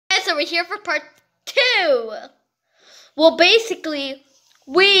so we're here for part 2. Well, basically,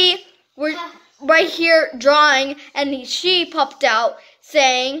 we were right here drawing, and she popped out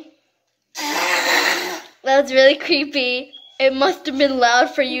saying, that was really creepy. It must have been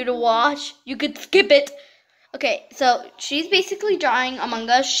loud for you to watch. You could skip it. Okay, so she's basically drawing Among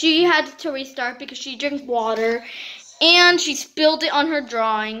Us. She had to restart because she drank water, and she spilled it on her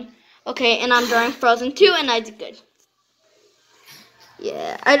drawing. Okay, and I'm drawing Frozen 2, and I did good.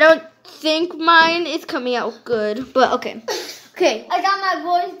 Yeah, I don't think mine is coming out good, but okay. Okay. I got my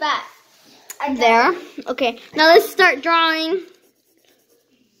voice back. There. Okay, now let's start drawing.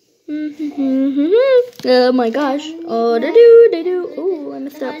 Oh my gosh. Oh, da-do. Oh, I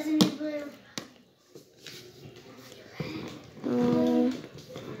messed up.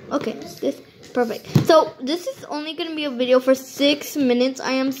 Okay, this perfect. So this is only gonna be a video for 6 minutes.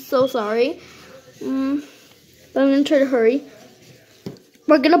 I am so sorry. But I'm gonna try to hurry.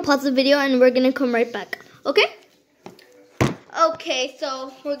 We're gonna pause the video and we're gonna come right back. Okay? Okay,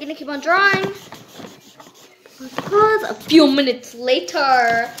 so we're gonna keep on drawing. Pause a few minutes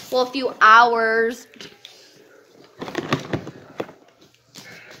later. Well, a few hours.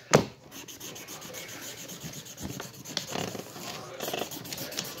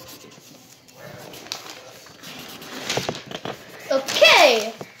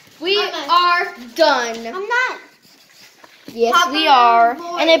 Okay, we are done. I'm not. Yes, Papa we are.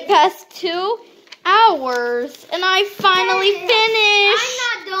 boy. And it passed 2 hours, and I finally finished.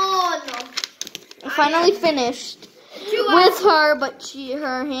 I'm not done. I finally finished with her, but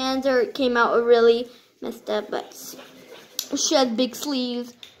her hands came out really messed up. But she had big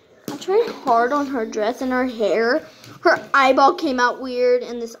sleeves. I tried hard on her dress and her hair. Her eyeball came out weird,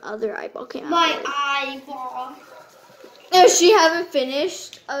 and this other eyeball came out. My weird. eyeball. No, she haven't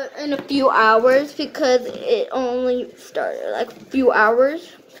finished in a few hours because it only started like a few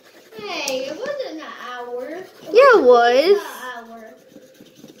hours. Hey, it wasn't an hour. Yeah, it was. An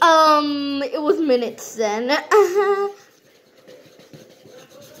hour. It was minutes then.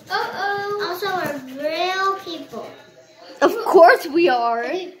 Also, we're real people. Of course we are.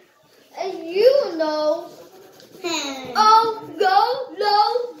 And you know. Oh, go.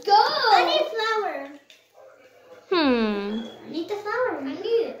 I need flour. I need the flour. I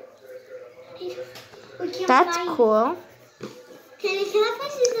need it. We can't That's find cool. Can I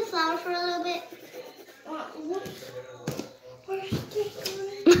please use the flour for a little bit?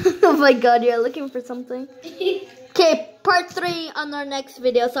 Oh my god, you're looking for something. Okay, part 3 on our next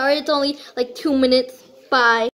video. Sorry, it's only like 2 minutes. Bye.